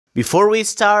Before we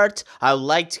start, I would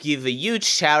like to give a huge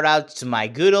shout out to my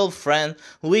good old friend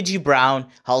Luigi Brown,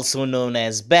 also known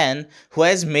as Ben, who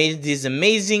has made these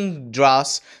amazing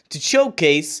draws to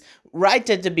showcase right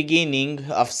at the beginning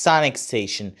of Sonic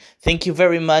Station. Thank you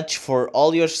very much for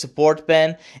all your support,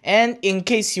 Ben, and in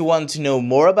case you want to know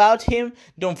more about him,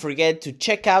 don't forget to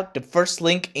check out the first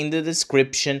link in the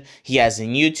description. He has a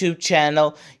YouTube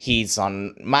channel, he's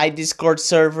on my Discord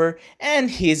server,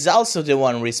 and he's also the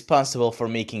one responsible for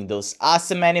making those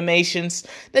awesome animations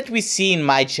that we see in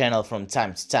my channel from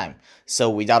time to time. So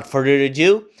without further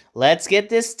ado, let's get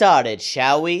this started,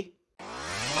 shall we?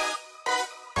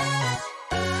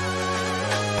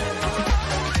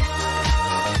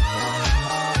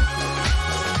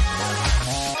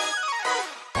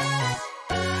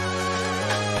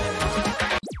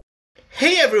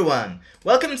 Hey everyone!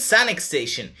 Welcome to Sonic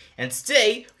Station, and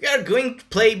today we are going to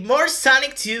play more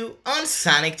Sonic 2 on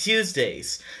Sonic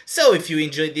Tuesdays. So if you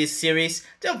enjoyed this series,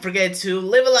 don't forget to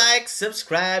leave a like,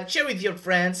 subscribe, share with your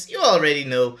friends. You already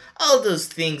know all those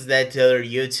things that other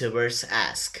YouTubers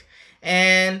ask.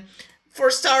 And for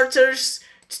starters,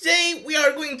 today we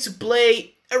are going to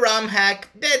play a ROM hack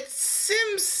that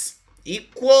seems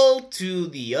equal to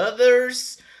the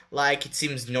others, like it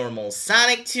seems normal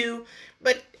Sonic 2,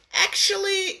 but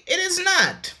actually, it is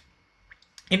not.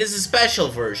 It is a special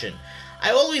version.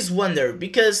 I always wonder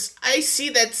because I see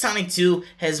that Sonic 2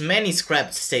 has many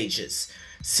scrapped stages.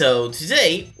 So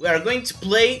today we are going to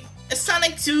play a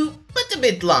Sonic 2 but a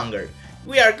bit longer.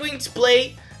 We are going to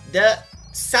play the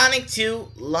Sonic 2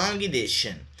 Long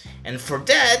Edition. And for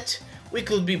that we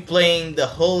could be playing the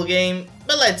whole game,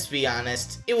 but let's be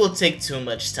honest, it will take too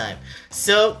much time.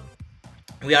 So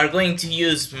we are going to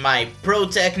use my pro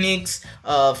techniques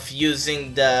of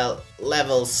using the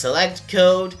level select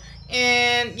code,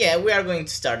 and yeah, we are going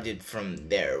to start it from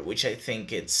there, which I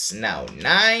think it's now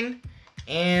 9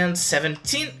 and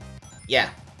 17.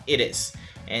 Yeah, it is.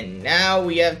 And now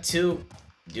we have to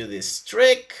do this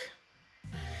trick,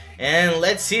 and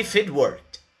let's see if it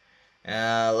worked.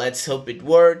 Let's hope it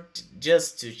worked,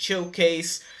 just to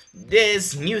showcase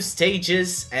these new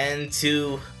stages and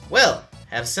to, well,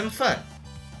 have some fun.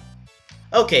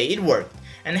 Okay, it worked,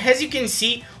 and as you can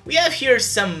see, we have here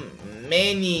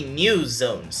many new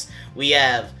zones. We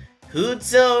have Hood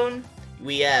Zone,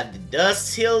 we have the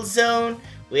Dust Hill Zone,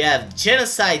 we have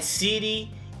Genocide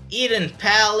City, Eden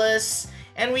Palace,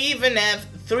 and we even have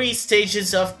 3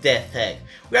 stages of Death Egg.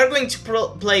 We are going to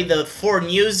play the 4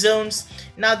 new zones,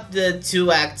 not the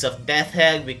 2 acts of Death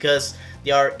Egg, because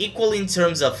they are equal in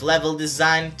terms of level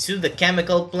design to the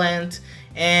chemical plant.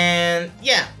 And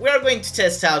yeah, we are going to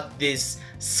test out this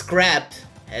scrap,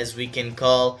 as we can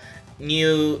call,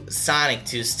 new Sonic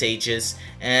 2 stages,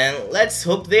 and let's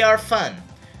hope they are fun.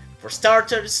 For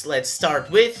starters, let's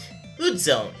start with Hood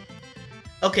Zone.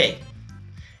 Okay,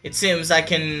 it seems I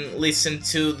can listen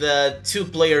to the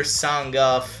 2-player song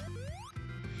of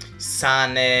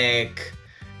Sonic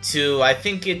 2. I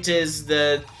think it is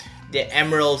the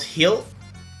Emerald Hill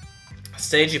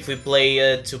stage if we play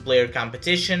a 2-player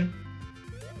competition.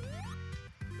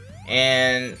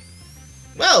 And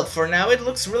well, for now it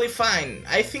looks really fine.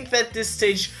 I think that this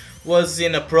stage was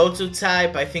in a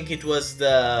prototype. I think it was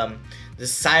the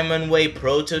Simon Way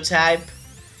prototype.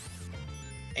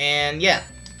 And yeah,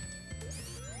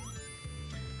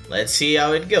 let's see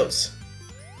how it goes.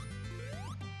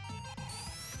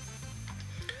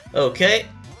 Okay,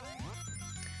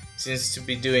 seems to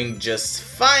be doing just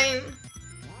fine.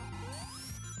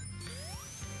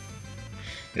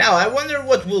 Now I wonder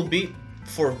what will be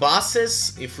for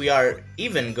bosses, if we are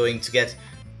even going to get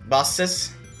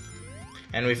bosses.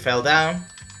 And we fell down.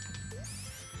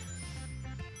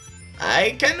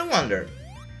 I kinda wonder.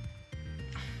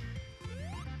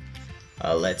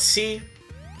 Let's see.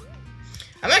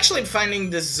 I'm actually finding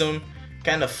this zone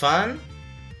kinda fun.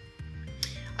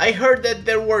 I heard that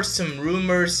there were some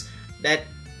rumors that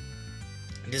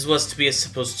this was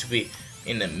supposed to be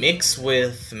in a mix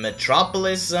with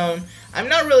Metropolis Zone. I'm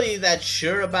not really that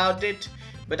sure about it,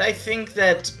 but I think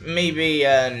that maybe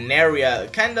an area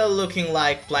kinda looking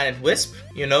like Planet Wisp,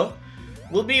 you know,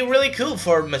 will be really cool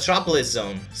for Metropolis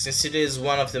Zone, since it is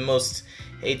one of the most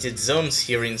hated zones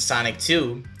here in Sonic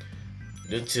 2,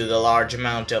 due to the large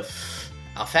amount of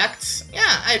acts.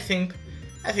 Yeah, I think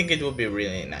it will be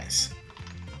really nice.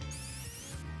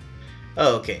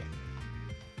 Okay.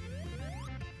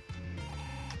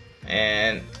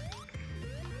 And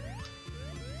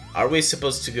are we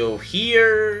supposed to go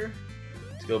here?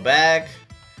 To go back?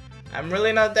 I'm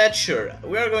really not that sure.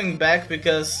 We are going back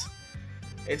because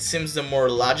it seems the more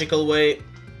logical way.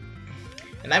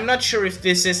 And I'm not sure if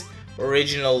this is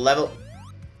original level.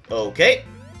 Okay.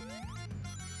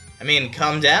 I mean,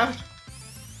 calm down,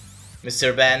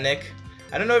 Mr. Badnik.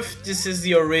 I don't know if this is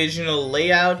the original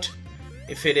layout,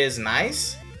 if it is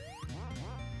nice,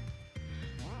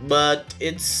 but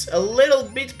it's a little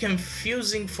bit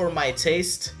confusing for my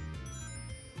taste.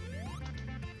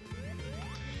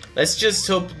 Let's just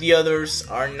hope the others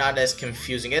are not as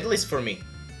confusing, at least for me.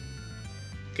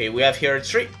 Okay, we have here a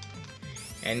tree,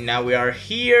 and now we are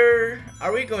here.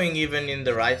 Are we going even in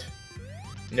the right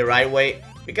way?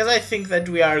 Because I think that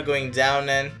we are going down,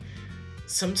 and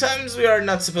sometimes we are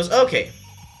not supposed. Okay.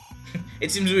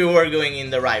 It seems we were going in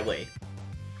the right way.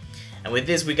 And with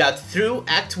this we got through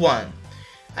Act 1.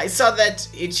 I saw that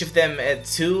each of them had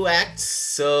 2 acts,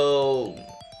 so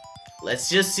let's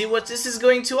just see what this is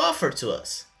going to offer to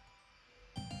us.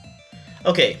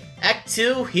 Okay, Act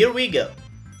 2, here we go.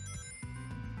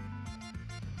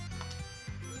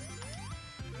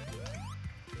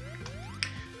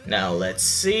 Now let's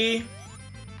see.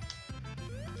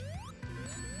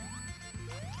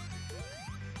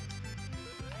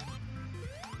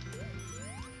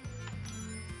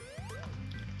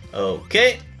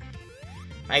 Okay.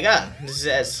 My god, this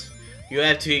says you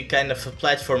have to be kind of a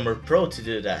platformer pro to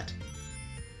do that.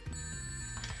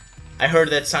 I heard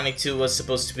that Sonic 2 was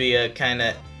supposed to be a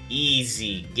kinda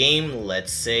easy game,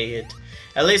 let's say it.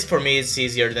 At least for me it's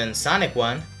easier than Sonic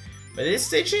 1. But this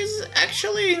stage is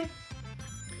actually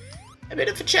a bit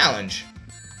of a challenge.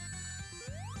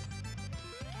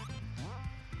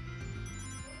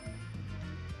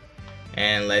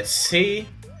 And let's see.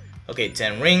 Okay,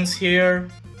 10 rings here.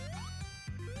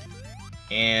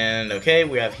 And okay,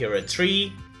 we have here a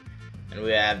tree, and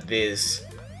we have these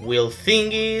wheel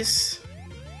thingies.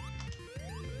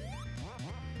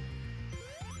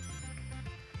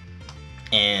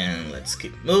 And let's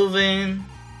keep moving.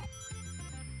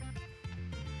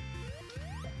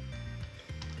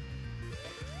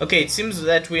 Okay, it seems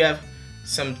that we have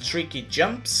some tricky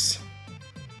jumps.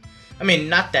 I mean,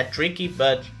 not that tricky,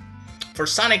 but for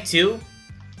Sonic 2,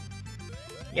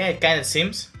 yeah, it kind of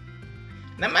seems.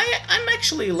 I'm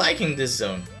actually liking this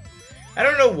zone. I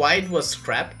don't know why it was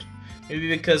scrapped. Maybe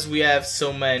because we have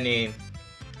so many,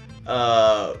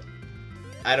 I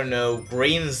don't know,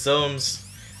 green zones.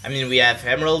 I mean, we have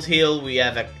Emerald Hill, we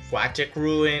have Aquatic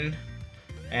Ruin,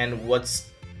 and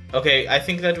what's... Okay, I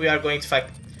think that we are going to fight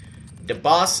the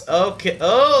boss. Okay,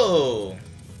 oh!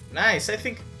 Nice, I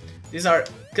think these are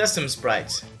custom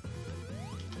sprites.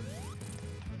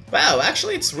 Wow,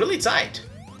 actually it's really tight.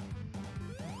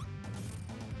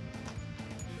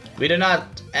 We do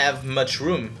not have much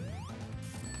room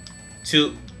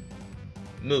to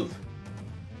move.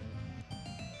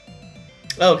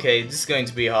 Okay, this is going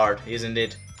to be hard, isn't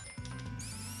it?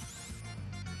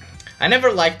 I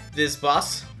never liked this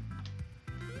boss,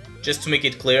 just to make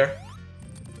it clear.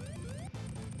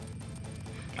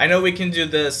 I know we can do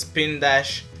the spin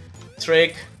dash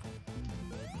trick,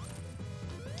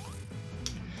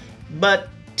 but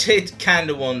it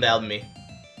kinda won't help me,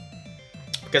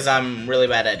 because I'm really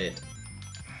bad at it.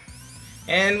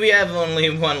 And we have only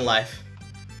 1 life.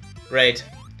 Great.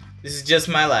 This is just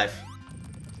my life.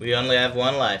 We only have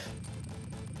 1 life.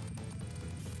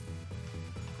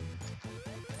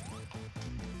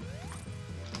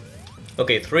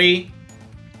 Okay, 3.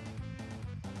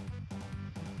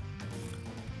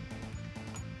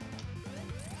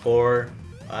 Four,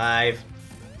 5,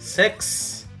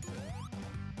 6.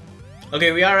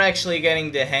 Okay, we are actually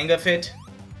getting the hang of it.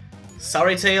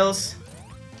 Sorry, Tails,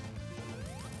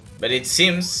 but it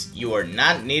seems you are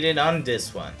not needed on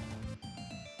this one.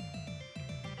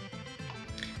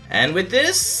 And with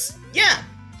this, yeah,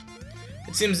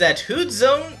 it seems that Hood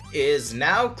Zone is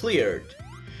now cleared.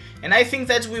 And I think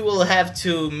that we will have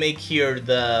to make here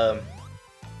the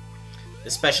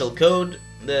special code,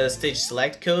 the stage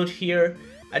select code here.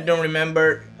 I don't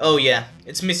remember. Oh yeah,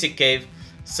 it's Mystic Cave.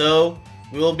 So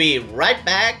we will be right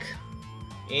back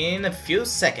in a few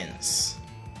seconds.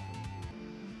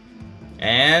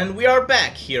 And we are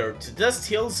back here to Dust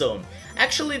Hill Zone.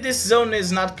 Actually, this zone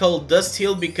is not called Dust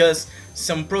Hill because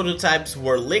some prototypes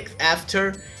were leaked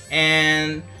after,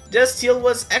 and Dust Hill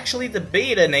was actually the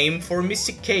beta name for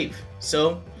Mystic Cave.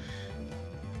 So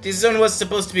this zone was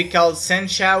supposed to be called Sand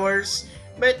Showers,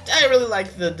 but I really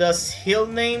like the Dust Hill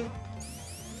name,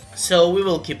 so we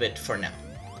will keep it for now.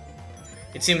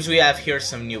 It seems we have here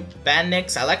some new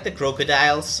bandits. I like the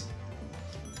crocodiles,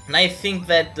 and I think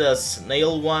that the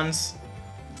snail ones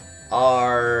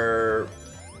are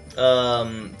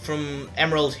from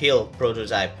Emerald Hill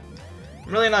prototype.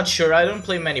 I'm really not sure. I don't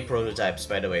play many prototypes,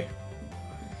 by the way.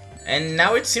 And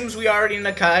now it seems we are in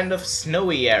a kind of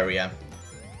snowy area.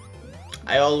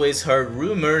 I always heard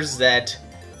rumors that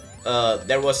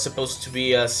there was supposed to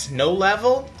be a snow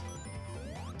level,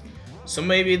 So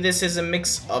maybe this is a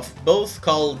mix of both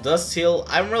called Dust Hill.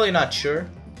 I'm really not sure.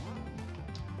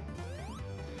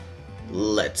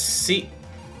 Let's see.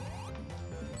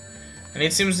 And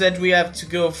it seems that we have to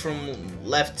go from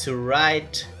left to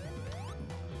right,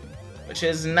 which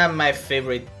is not my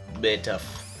favorite bit of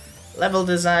level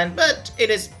design, but it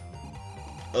is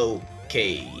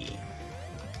okay.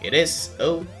 It is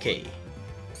okay.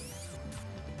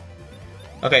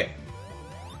 Okay.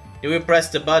 Did we press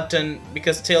the button?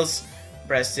 Because Tails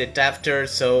pressed it after,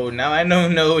 so now I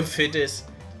don't know if it is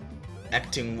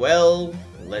acting well.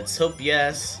 Let's hope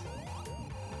yes.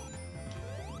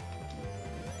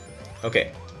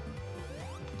 Okay.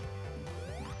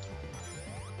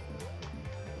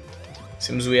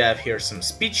 Seems we have here some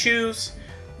speed shoes.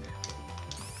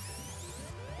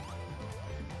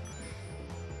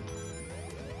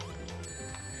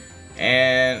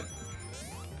 And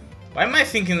why am I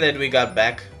thinking that we got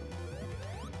back?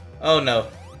 Oh no.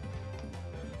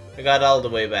 We got all the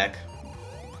way back.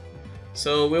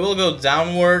 So we will go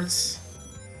downwards.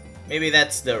 Maybe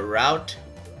that's the route.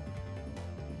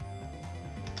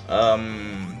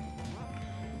 I'm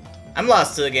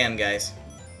lost again, guys.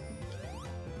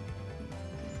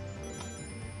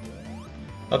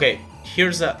 Okay,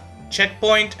 here's a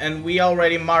checkpoint, and we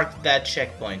already marked that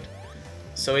checkpoint.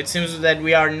 So it seems that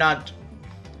we are not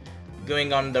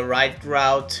going on the right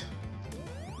route.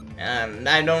 And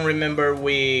I don't remember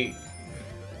we...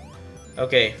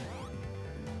 Okay.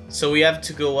 So we have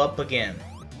to go up again.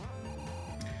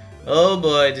 Oh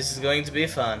boy, this is going to be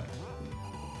fun.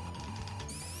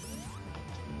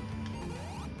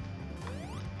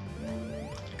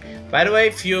 By the way,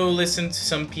 if you listen to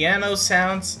some piano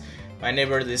sounds, my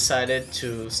neighbor decided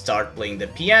to start playing the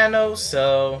piano,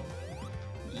 so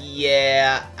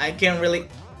yeah, I can't really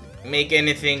make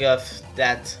anything of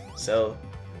that, so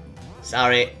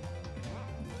sorry.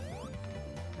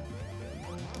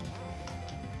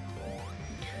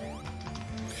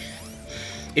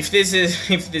 If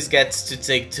this gets to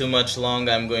take too much long,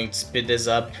 I'm going to speed this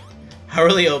up. I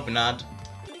really hope not.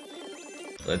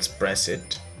 Let's press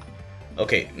it.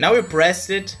 Okay, now we pressed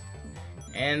it,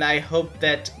 and I hope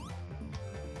that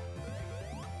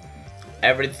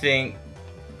everything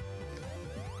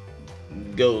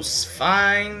goes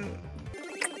fine.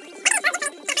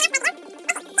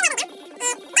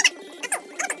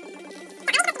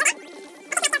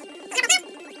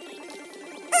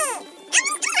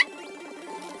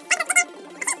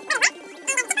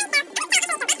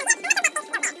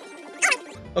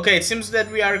 Okay, it seems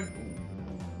that we are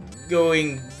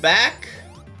going back.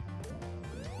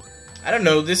 I don't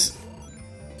know, this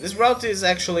route is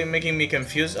actually making me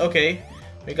confused. Okay,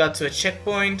 we got to a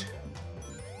checkpoint.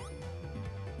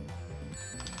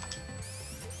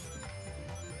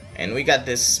 And we got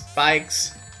these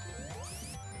spikes.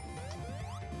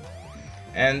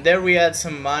 And there we had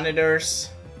some monitors.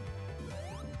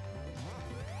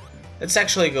 Let's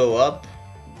actually go up.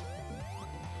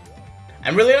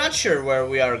 I'm really not sure where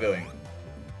we are going.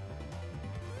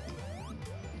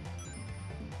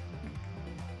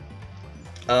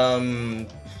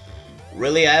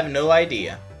 Really, I have no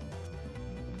idea.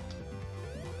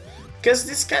 Because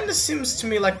this kind of seems to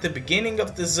me like the beginning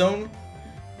of the zone.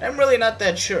 I'm really not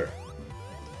that sure.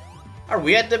 Are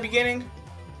we at the beginning?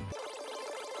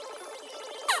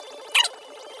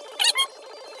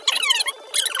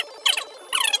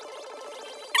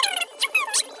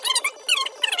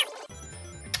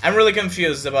 I'm really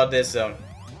confused about this zone.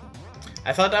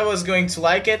 I thought I was going to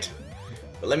like it,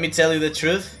 but let me tell you the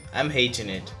truth, I'm hating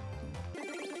it.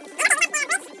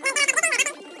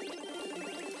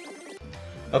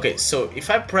 Okay, so if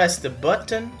I press the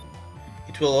button,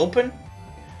 it will open.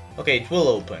 Okay, it will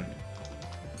open.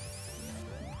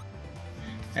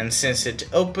 And since it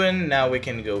opened, now we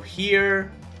can go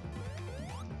here.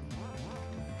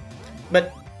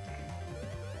 But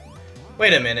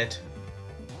wait a minute.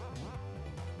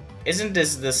 Isn't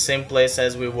this the same place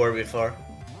as we were before?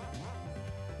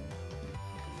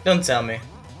 Don't tell me.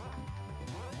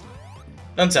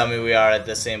 Don't tell me we are at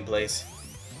the same place.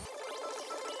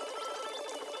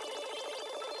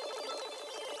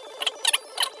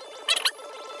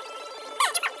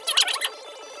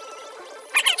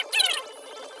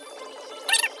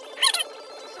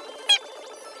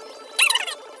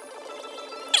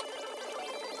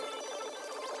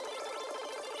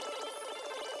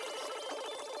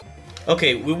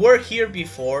 Okay, we were here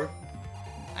before.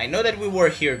 I know that we were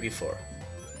here before.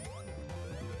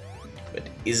 But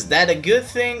is that a good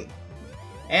thing?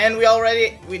 And we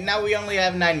only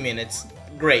have 9 minutes.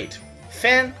 Great.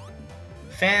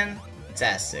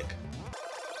 Fantastic.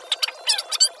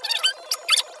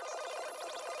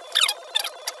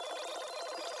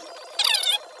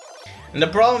 And the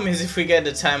problem is, if we get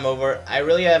the time over, I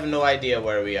really have no idea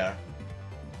where we are.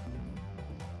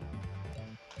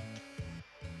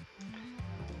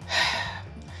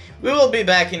 We will be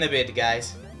back in a bit,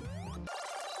 guys.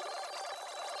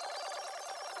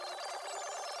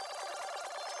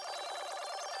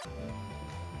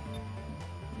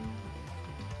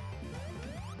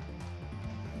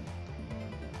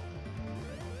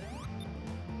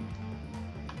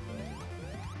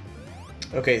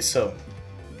 Okay, so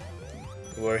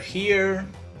we're here.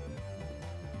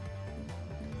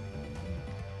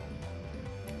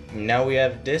 Now we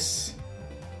have this.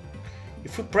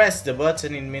 If we press the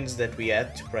button, it means that we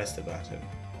had to press the button.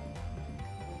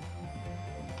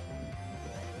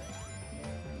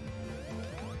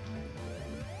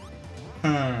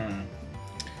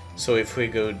 So if we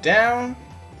go down,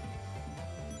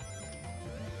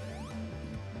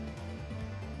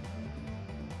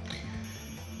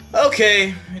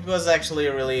 okay, it was actually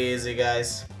really easy,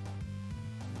 guys.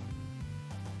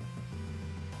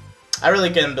 I really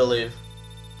can't believe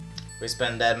we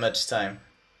spent that much time.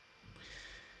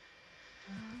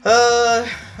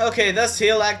 Okay, that's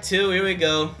Heal Act 2, here we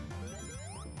go.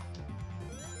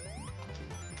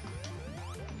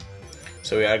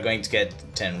 So we are going to get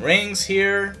 10 rings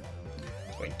here.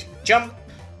 Going to jump.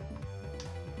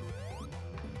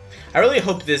 I really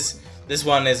hope this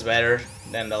one is better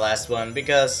than the last one,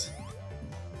 because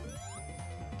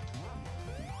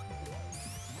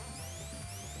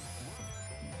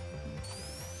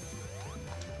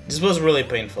this was really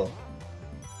painful.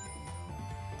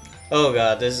 Oh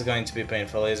god, this is going to be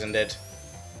painful, isn't it?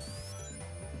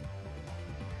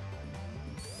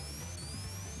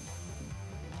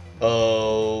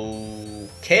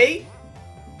 Okay.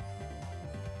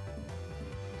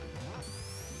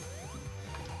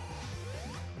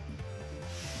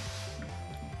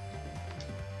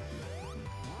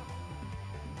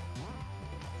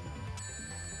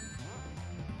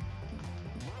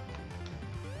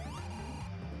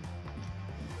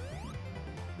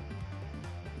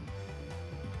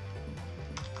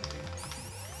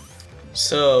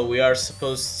 So we are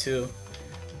supposed to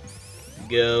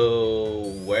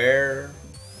go where?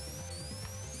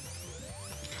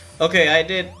 Okay, I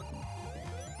did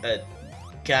a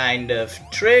kind of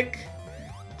trick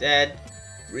that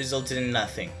resulted in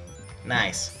nothing.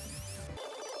 Nice.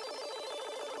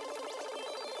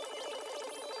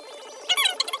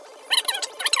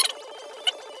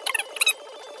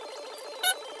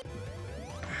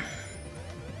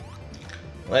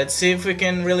 Let's see if we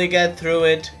can really get through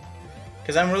it,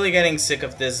 because I'm really getting sick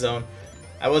of this zone.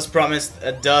 I was promised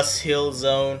a Dust Hill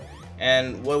zone,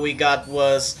 and what we got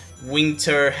was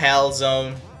Winter Hell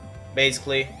zone,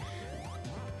 basically.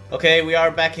 Okay, we are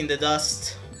back in the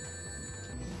dust.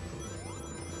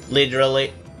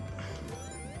 Literally.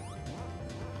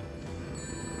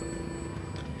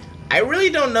 I really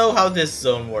don't know how this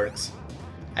zone works.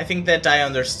 I think that I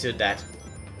understood that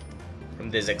from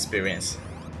this experience.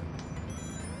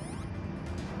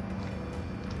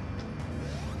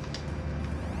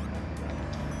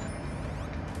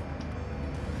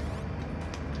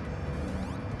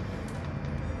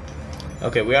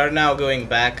 Okay, we are now going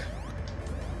back.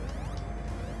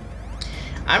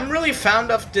 I'm really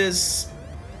fond of this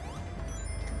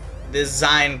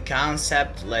design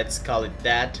concept, let's call it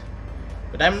that.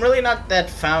 But I'm really not that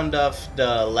fond of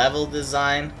the level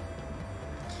design.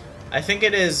 I think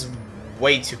it is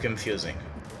way too confusing.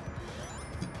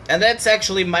 And that's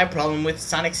actually my problem with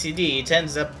Sonic CD. It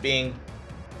ends up being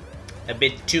a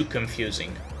bit too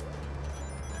confusing.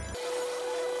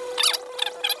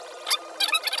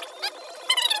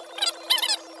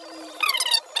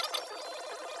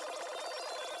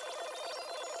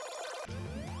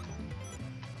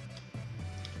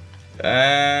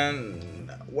 And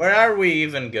where are we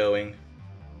even going?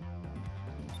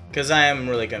 Because I am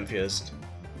really confused.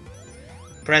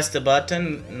 Press the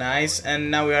button, nice, and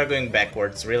now we are going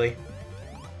backwards, really.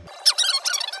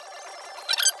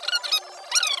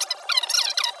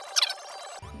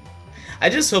 I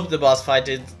just hope the boss fight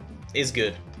is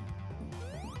good.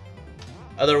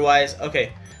 Otherwise,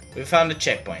 okay, we found a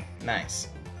checkpoint, nice.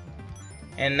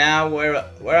 And now where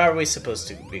are we supposed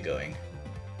to be going?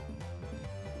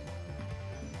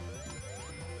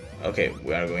 Okay,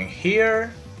 we are going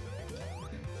here,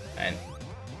 and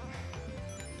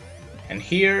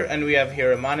here, and we have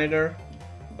here a monitor,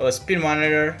 oh, a speed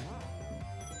monitor.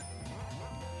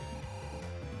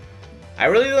 I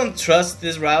really don't trust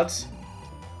these routes.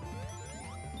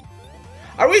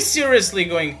 Are we seriously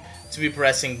going to be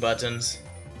pressing buttons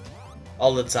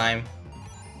all the time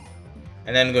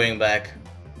and then going back?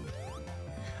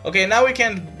 Okay, now we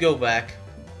can go back.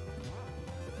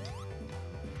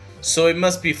 So it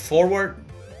must be forward,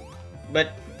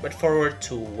 but forward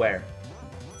to where?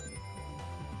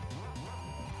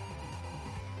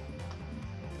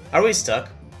 Are we stuck?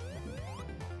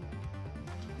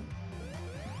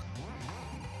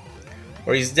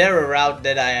 Or is there a route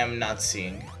that I am not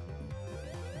seeing?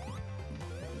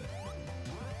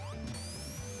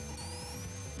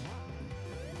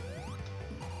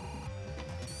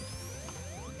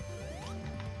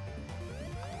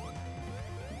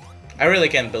 I really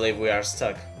can't believe we are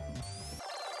stuck.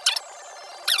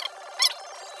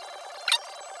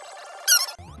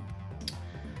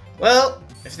 Well,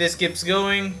 if this keeps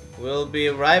going, we'll be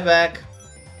right back.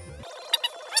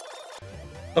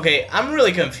 Okay, I'm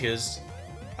really confused.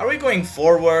 Are we going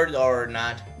forward or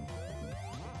not?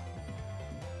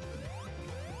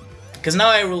 Because now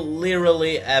I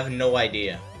literally have no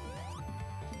idea.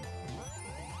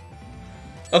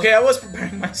 Okay, I was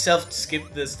preparing myself to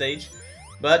skip this stage,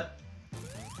 but...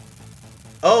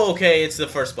 Oh, okay, it's the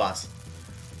first boss.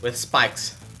 With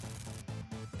spikes.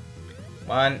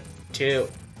 1, 2...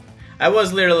 I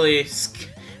was literally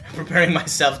preparing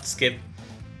myself to skip.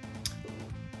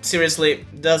 Seriously,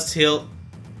 Dust Hill?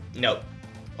 No.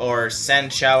 Or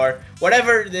Sand Shower.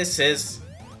 Whatever this is,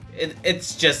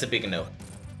 it's just a big no.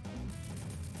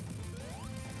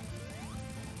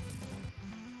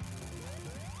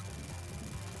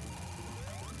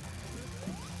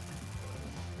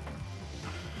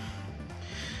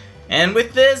 And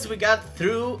with this, we got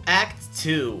through Act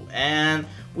 2, and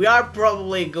we are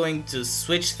probably going to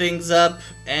switch things up,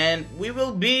 and we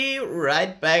will be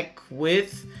right back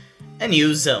with a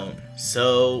new zone.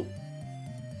 So,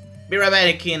 be right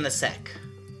back in a sec.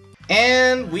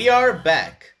 And we are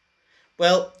back.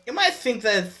 Well, you might think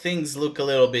that things look a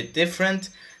little bit different.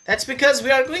 That's because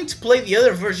we are going to play the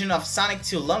other version of Sonic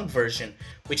 2 long version,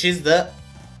 which is the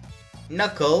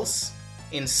Knuckles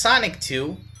in Sonic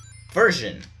 2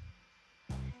 version.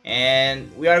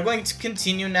 And we are going to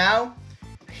continue now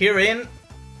here in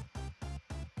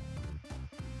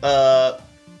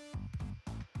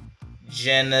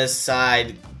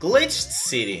Genocide Glitched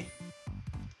City.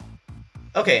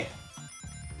 Okay.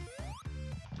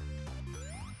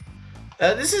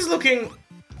 This is looking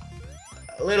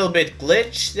a little bit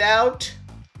glitched out.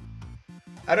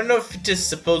 I don't know if it is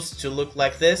supposed to look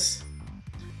like this.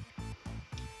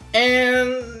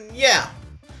 And yeah,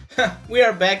 we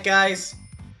are back, guys.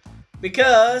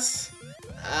 Because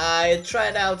I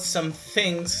tried out some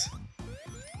things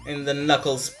in the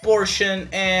Knuckles portion,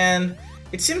 and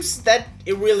it seems that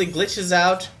it really glitches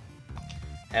out.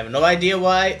 I have no idea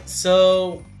why,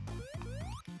 so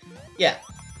yeah.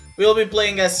 We'll be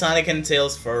playing as Sonic and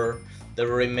Tails for the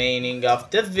remaining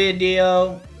of the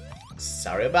video.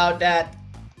 Sorry about that.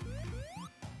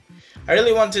 I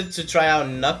really wanted to try out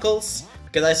Knuckles,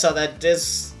 because I saw that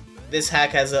this hack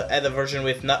has a version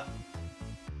with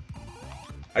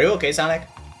Are you okay, Sonic?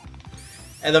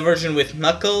 And the version with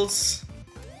Knuckles.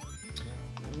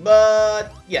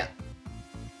 But yeah.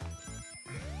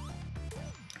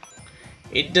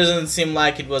 It doesn't seem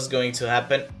like it was going to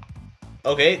happen.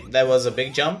 Okay, that was a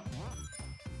big jump.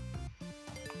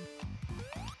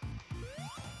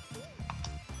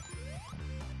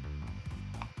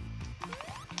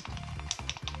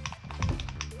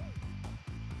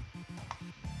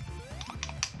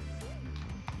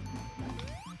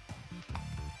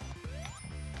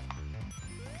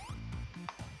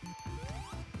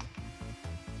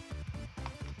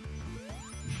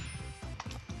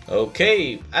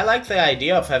 Okay, I like the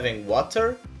idea of having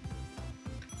water.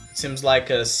 It seems like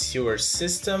a sewer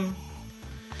system.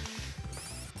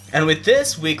 And with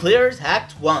this, we cleared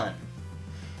Act 1.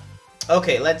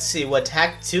 Okay, let's see what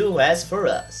Act 2 has for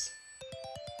us.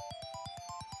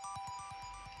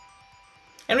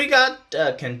 And we got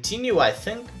continue, I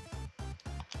think.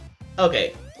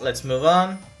 Okay, let's move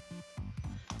on.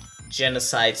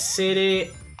 Genocide City.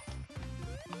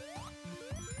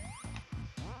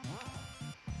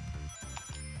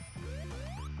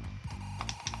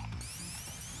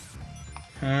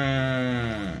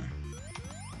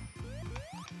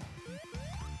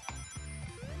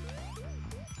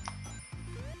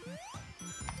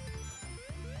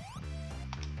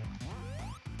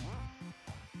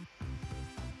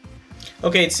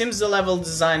 Okay, it seems the level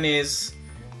design is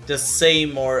the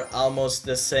same or almost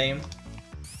the same.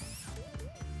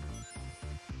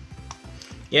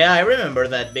 Yeah, I remember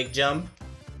that big jump.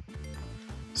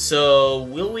 So,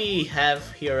 will we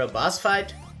have here a boss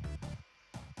fight?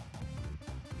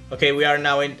 Okay, we are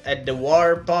now at the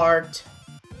war part.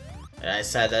 And I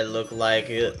said that looked like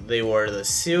they were the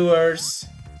sewers.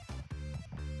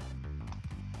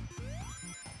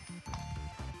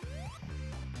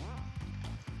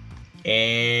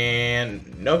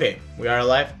 And okay, we are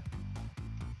alive.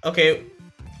 Okay.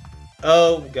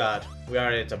 Oh god, we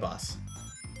are at the boss.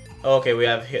 Okay, we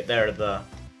have hit there the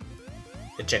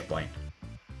checkpoint.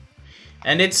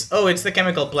 And it's the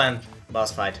chemical plant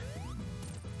boss fight.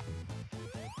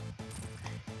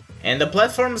 And the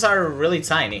platforms are really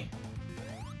tiny.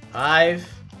 5,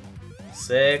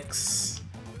 6,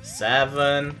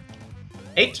 7,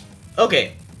 8.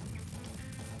 Okay.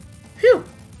 Phew.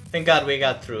 Thank God we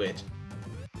got through it.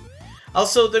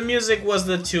 Also, the music was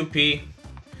the 2P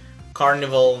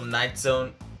Carnival Night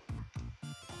Zone.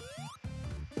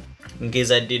 In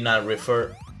case I did not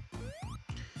refer.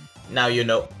 Now you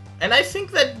know. And I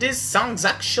think that these songs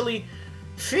actually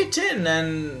fit in,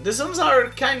 and the songs are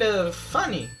kind of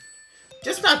funny.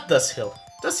 Just not Dust Hill.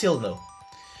 Dust Hill, no.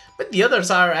 But the others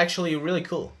are actually really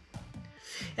cool.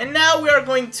 And now we are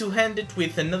going to end it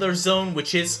with another zone,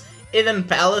 which is Hidden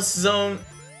Palace Zone.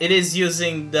 It is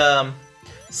using the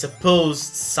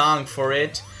supposed song for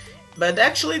it. But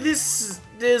actually this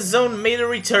zone made a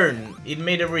return. It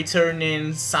made a return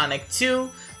in Sonic 2,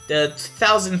 the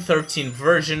 2013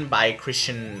 version by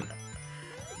Christian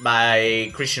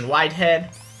Whitehead.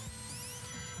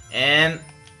 And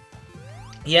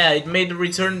yeah, it made a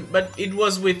return, but it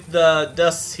was with the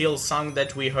Dust Hill song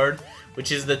that we heard,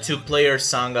 which is the 2-player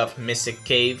song of Mystic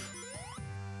Cave.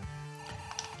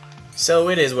 So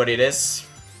it is what it is.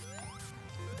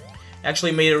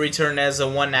 Actually made a return as a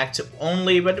 1 act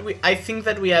only, but I think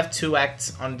that we have 2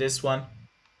 acts on this one.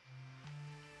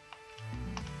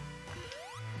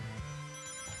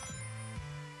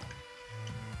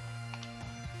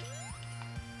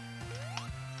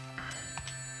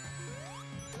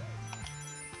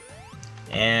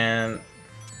 And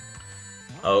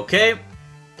okay,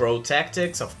 pro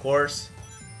tactics, of course.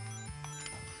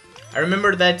 I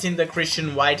remember that in the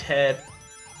Christian Whitehead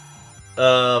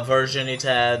version it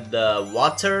had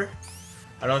water.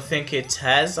 I don't think it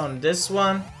has on this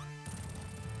one.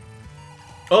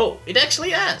 Oh, it actually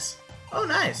has. Oh,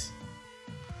 nice.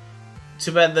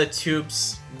 Too bad the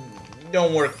tubes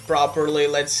don't work properly.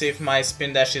 Let's see if my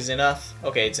spin dash is enough.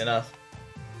 Okay, it's enough.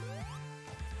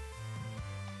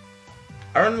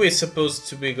 Aren't we supposed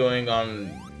to be going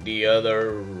on the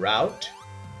other route?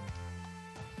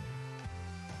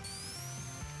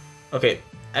 Okay,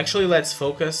 actually let's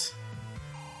focus.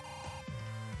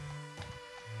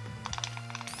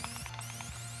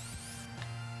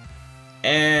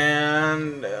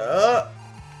 And I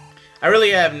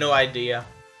really have no idea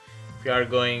if we are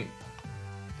going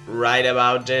right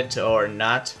about it or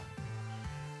not.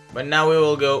 But now we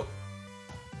will go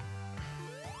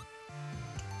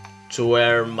to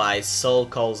where my soul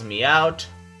calls me out,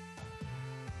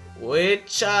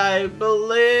 which I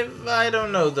believe I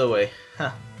don't know the way.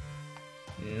 Huh.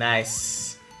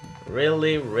 Nice.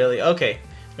 Really, really. Okay,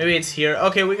 maybe it's here.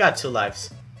 Okay, we got 2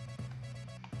 lives.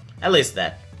 At least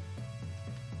that.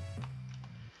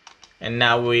 And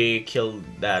now we killed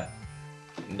that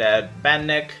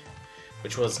bandneck,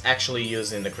 which was actually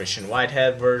used in the Christian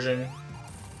Whitehead version.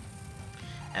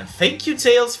 And thank you,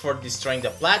 Tails, for destroying the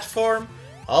platform.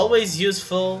 Always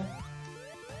useful.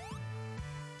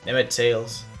 Damn it,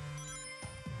 Tails.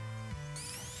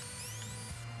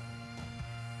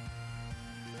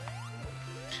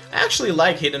 I actually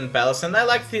like Hidden Palace, and I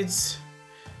like its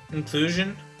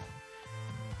inclusion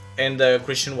in the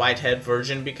Christian Whitehead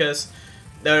version because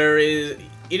it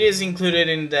is included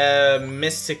in the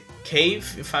Mystic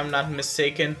Cave, if I'm not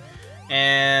mistaken,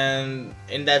 and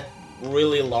in that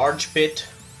really large pit.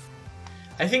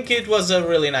 I think it was a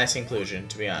really nice inclusion,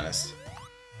 to be honest.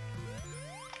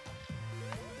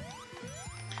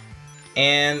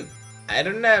 And I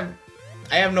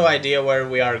have no idea where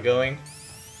we are going.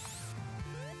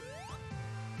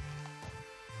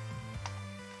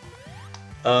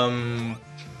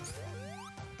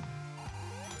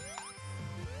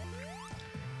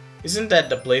 Isn't that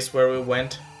the place where we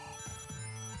went?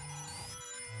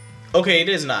 Okay, it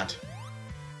is not.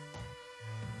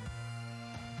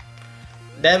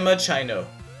 That much I know.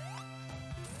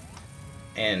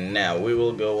 And now we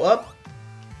will go up.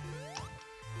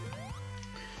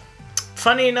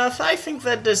 Funny enough, I think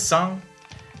that this song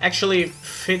actually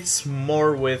fits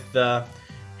more with the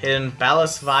Hidden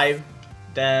Palace vibe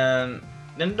than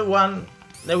the one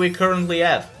that we currently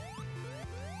have.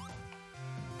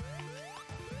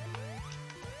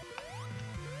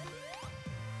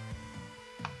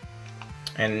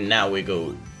 And now we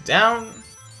go down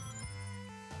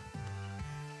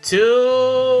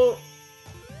to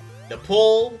the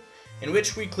pool in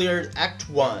which we cleared Act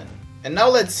 1. And now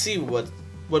let's see what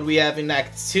we have in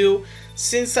Act 2.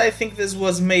 since I think this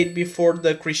was made before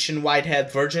the Christian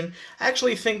Whitehead version, I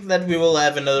actually think that we will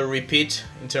have another repeat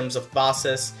in terms of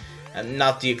bosses, and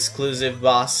not the exclusive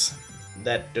boss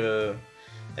that the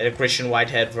Christian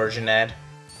Whitehead version had.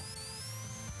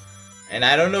 And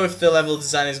I don't know if the level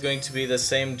design is going to be the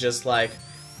same, just like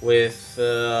with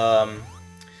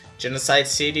Genocide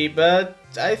City, but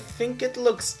I think it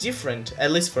looks different, at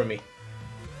least for me,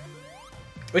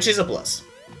 which is a plus.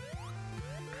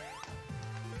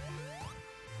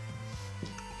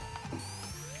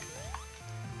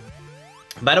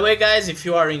 By the way, guys, if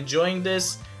you are enjoying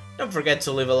this, don't forget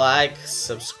to leave a like,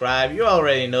 subscribe, you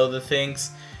already know the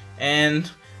things, and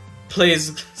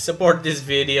please support this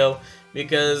video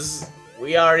because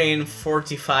we are in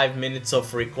 45 minutes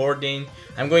of recording.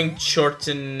 I'm going to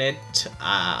shorten it,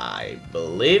 I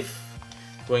believe.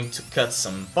 Going to cut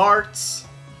some parts,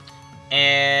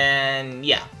 and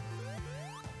yeah.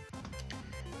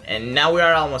 And now we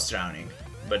are almost drowning,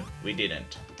 but we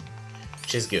didn't,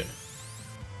 which is good.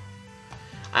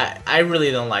 I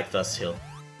really don't like Dust Hill.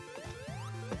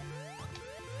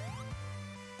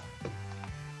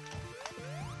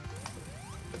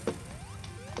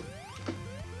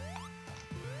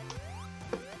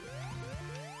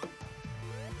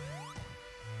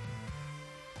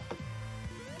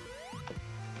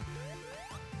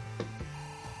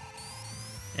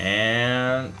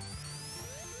 And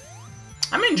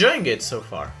I'm enjoying it so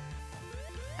far.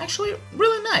 Actually,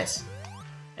 really nice.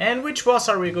 And which boss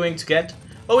are we going to get?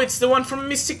 Oh, it's the one from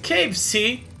Mystic Cave,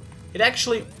 see? It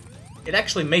actually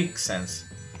makes sense.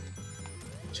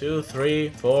 2, 3,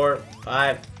 4,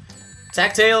 5.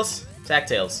 Tails.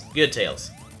 Good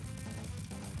tails.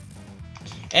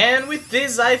 And with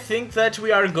this, I think that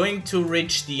we are going to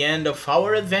reach the end of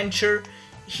our adventure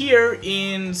here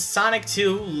in Sonic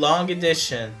 2 Long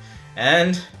Edition.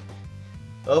 And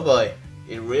oh boy,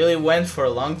 it really went for a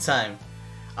long time.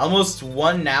 Almost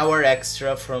 1 hour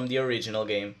extra from the original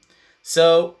game.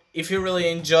 So, if you really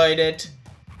enjoyed it,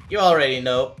 you already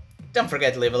know, don't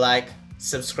forget to leave a like,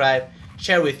 subscribe,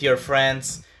 share with your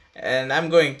friends, and I'm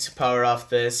going to power off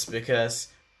this because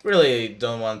I really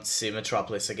don't want to see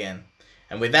Metropolis again.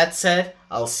 And with that said,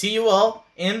 I'll see you all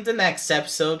in the next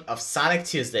episode of Sonic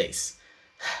Tuesdays.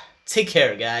 Take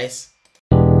care, guys.